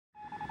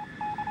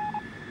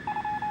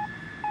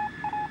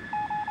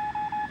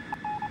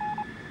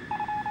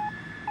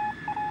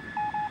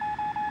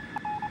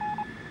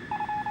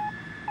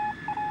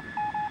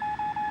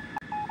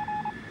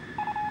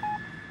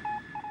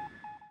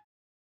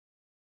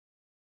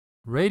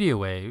Radio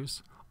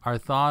waves are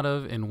thought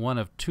of in one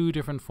of two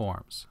different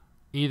forms,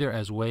 either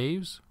as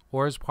waves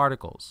or as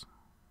particles.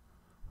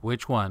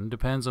 Which one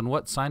depends on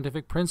what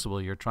scientific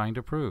principle you're trying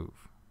to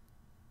prove.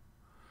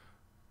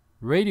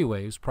 Radio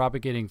waves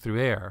propagating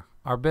through air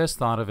are best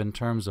thought of in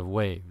terms of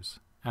waves,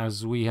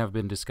 as we have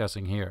been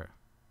discussing here.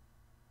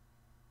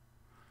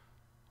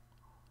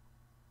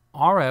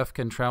 RF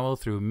can travel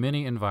through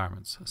many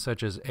environments,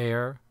 such as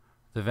air,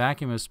 the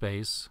vacuum of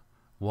space,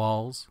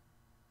 walls.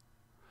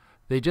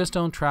 They just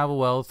don't travel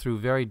well through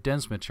very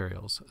dense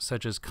materials,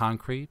 such as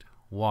concrete,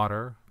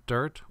 water,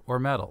 dirt, or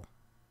metal.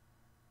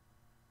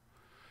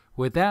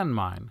 With that in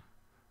mind,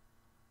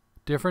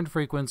 different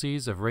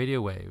frequencies of radio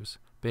waves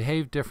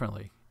behave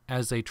differently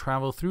as they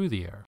travel through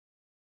the air.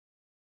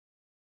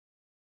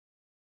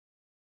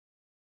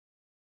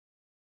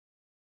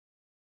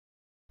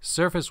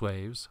 Surface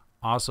waves,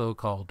 also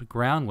called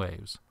ground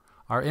waves,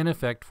 are in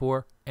effect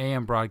for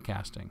AM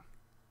broadcasting.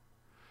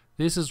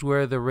 This is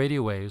where the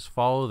radio waves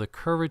follow the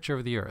curvature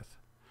of the Earth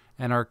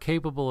and are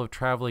capable of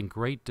traveling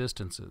great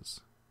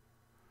distances.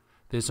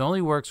 This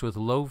only works with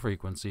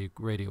low-frequency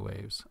radio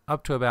waves,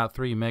 up to about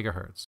 3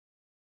 MHz.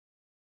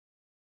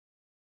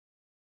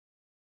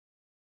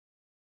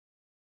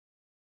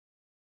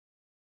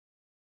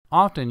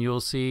 Often you will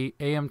see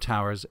AM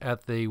towers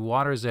at the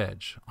water's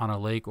edge on a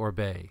lake or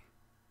bay.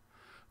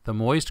 The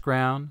moist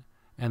ground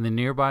and the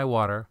nearby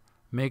water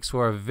makes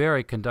for a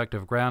very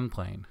conductive ground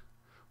plane,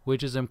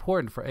 which is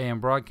important for AM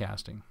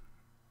broadcasting.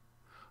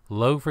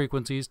 Low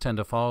frequencies tend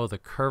to follow the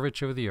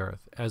curvature of the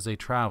Earth as they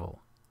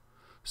travel,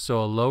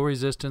 so a low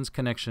resistance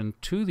connection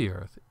to the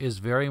Earth is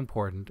very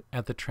important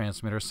at the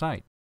transmitter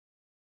site.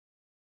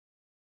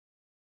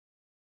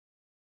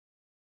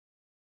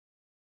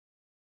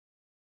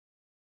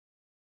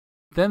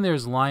 Then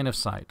there's line of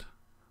sight,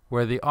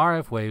 where the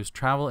RF waves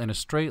travel in a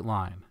straight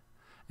line,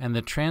 and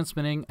the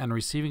transmitting and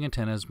receiving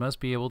antennas must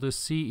be able to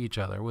see each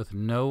other with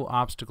no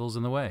obstacles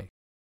in the way.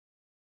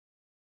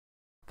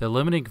 The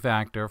limiting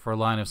factor for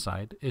line of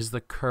sight is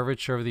the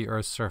curvature of the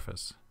Earth's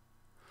surface.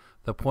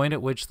 The point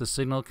at which the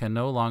signal can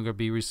no longer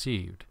be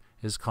received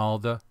is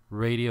called the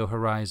radio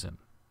horizon.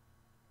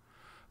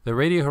 The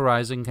radio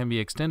horizon can be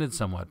extended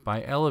somewhat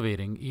by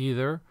elevating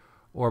either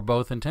or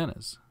both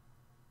antennas.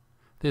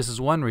 This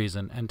is one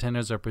reason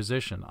antennas are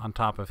positioned on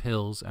top of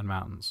hills and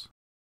mountains.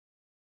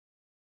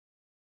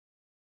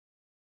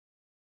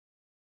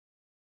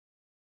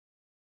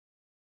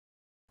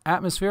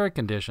 Atmospheric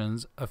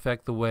conditions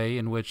affect the way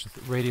in which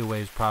radio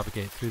waves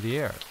propagate through the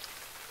air.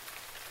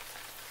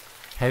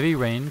 Heavy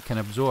rain can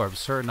absorb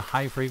certain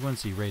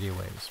high-frequency radio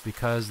waves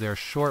because their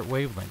short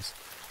wavelengths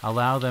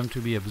allow them to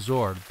be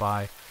absorbed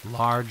by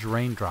large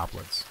rain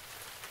droplets.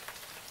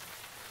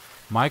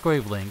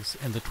 Microwave links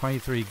in the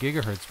 23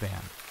 GHz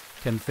band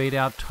can fade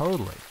out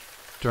totally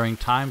during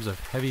times of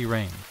heavy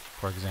rain,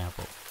 for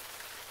example.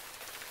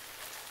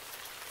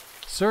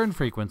 Certain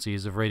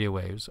frequencies of radio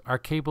waves are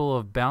capable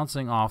of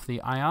bouncing off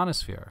the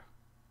ionosphere.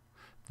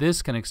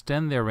 This can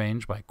extend their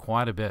range by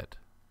quite a bit.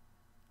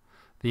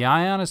 The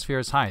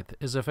ionosphere's height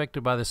is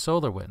affected by the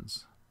solar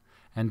winds,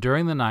 and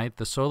during the night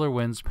the solar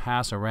winds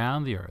pass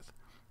around the Earth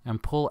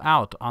and pull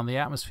out on the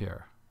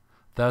atmosphere,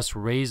 thus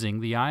raising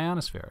the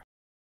ionosphere.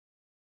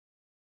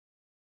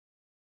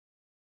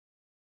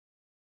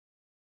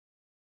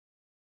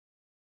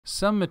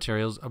 Some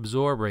materials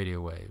absorb radio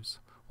waves,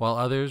 while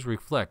others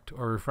reflect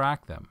or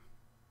refract them.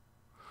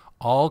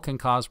 All can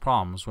cause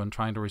problems when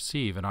trying to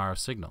receive an RF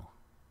signal.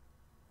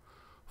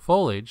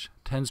 Foliage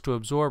tends to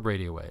absorb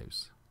radio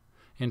waves.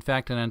 In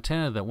fact, an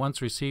antenna that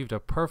once received a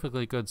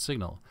perfectly good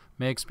signal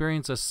may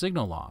experience a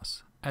signal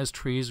loss as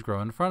trees grow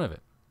in front of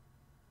it.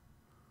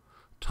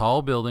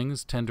 Tall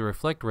buildings tend to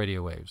reflect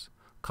radio waves,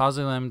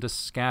 causing them to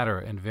scatter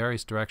in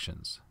various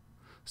directions,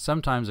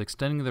 sometimes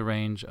extending the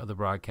range of the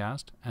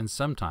broadcast and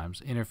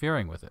sometimes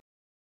interfering with it.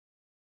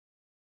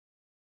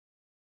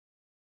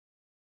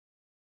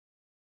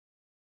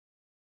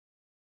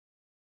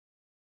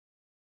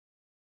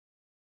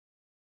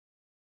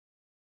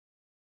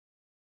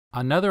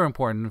 Another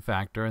important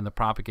factor in the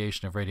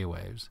propagation of radio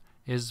waves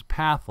is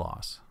path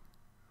loss.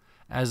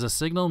 As a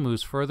signal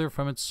moves further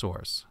from its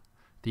source,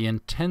 the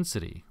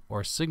intensity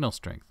or signal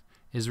strength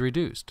is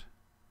reduced.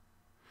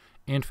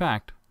 In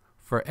fact,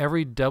 for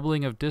every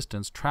doubling of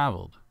distance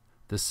traveled,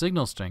 the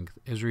signal strength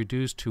is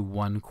reduced to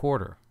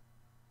 1/4.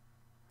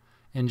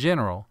 In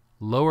general,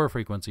 lower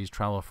frequencies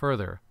travel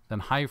further than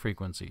high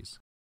frequencies.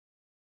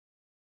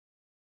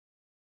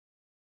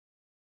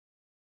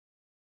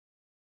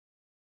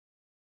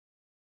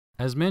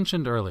 As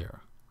mentioned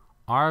earlier,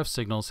 RF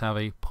signals have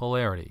a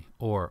polarity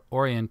or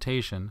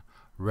orientation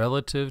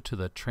relative to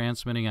the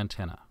transmitting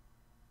antenna.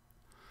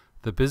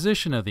 The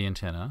position of the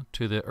antenna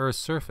to the Earth's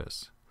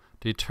surface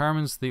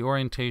determines the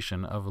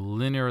orientation of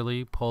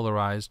linearly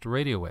polarized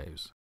radio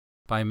waves.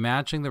 By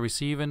matching the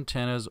receive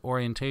antenna's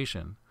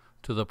orientation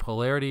to the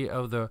polarity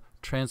of the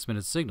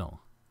transmitted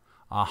signal,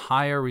 a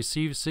higher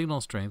received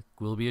signal strength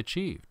will be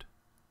achieved.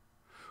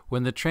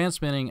 When the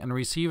transmitting and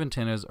receive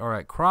antennas are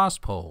at cross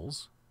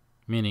poles,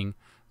 meaning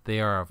they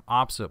are of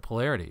opposite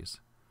polarities,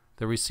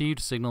 the received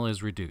signal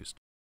is reduced.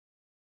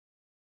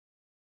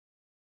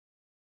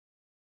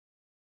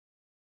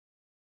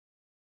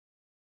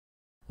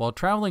 While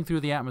traveling through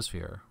the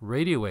atmosphere,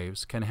 radio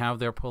waves can have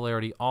their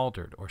polarity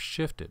altered or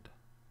shifted.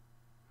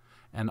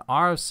 An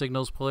RF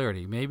signal's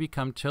polarity may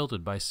become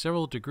tilted by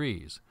several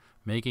degrees,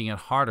 making it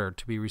harder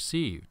to be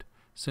received,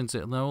 since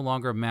it no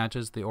longer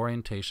matches the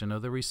orientation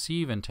of the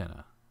receive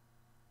antenna.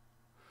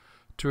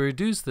 To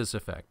reduce this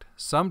effect,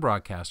 some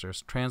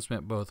broadcasters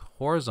transmit both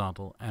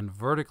horizontal and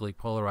vertically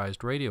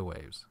polarized radio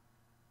waves.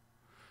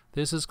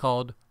 This is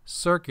called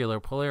circular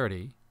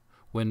polarity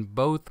when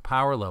both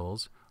power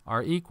levels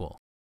are equal.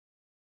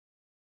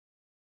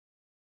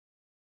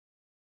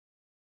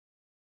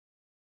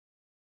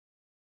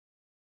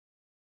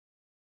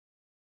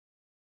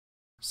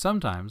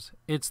 Sometimes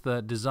it's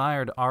the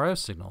desired RF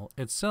signal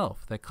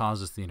itself that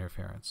causes the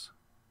interference.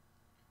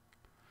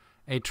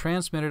 A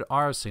transmitted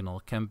RF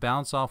signal can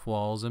bounce off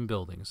walls and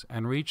buildings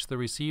and reach the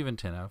receive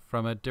antenna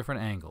from a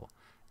different angle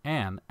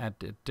and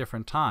at a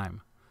different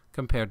time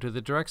compared to the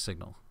direct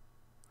signal.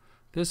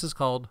 This is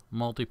called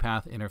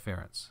multipath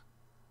interference.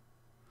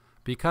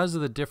 Because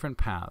of the different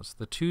paths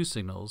the two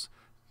signals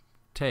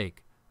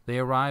take, they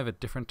arrive at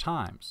different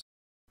times.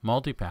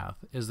 Multipath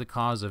is the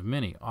cause of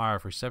many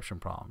RF reception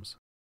problems.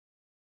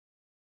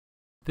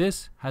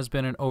 This has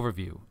been an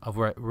overview of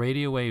what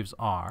radio waves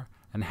are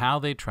and how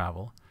they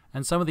travel,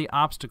 and some of the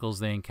obstacles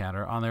they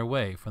encounter on their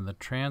way from the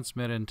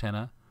transmit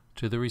antenna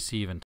to the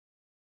receive antenna.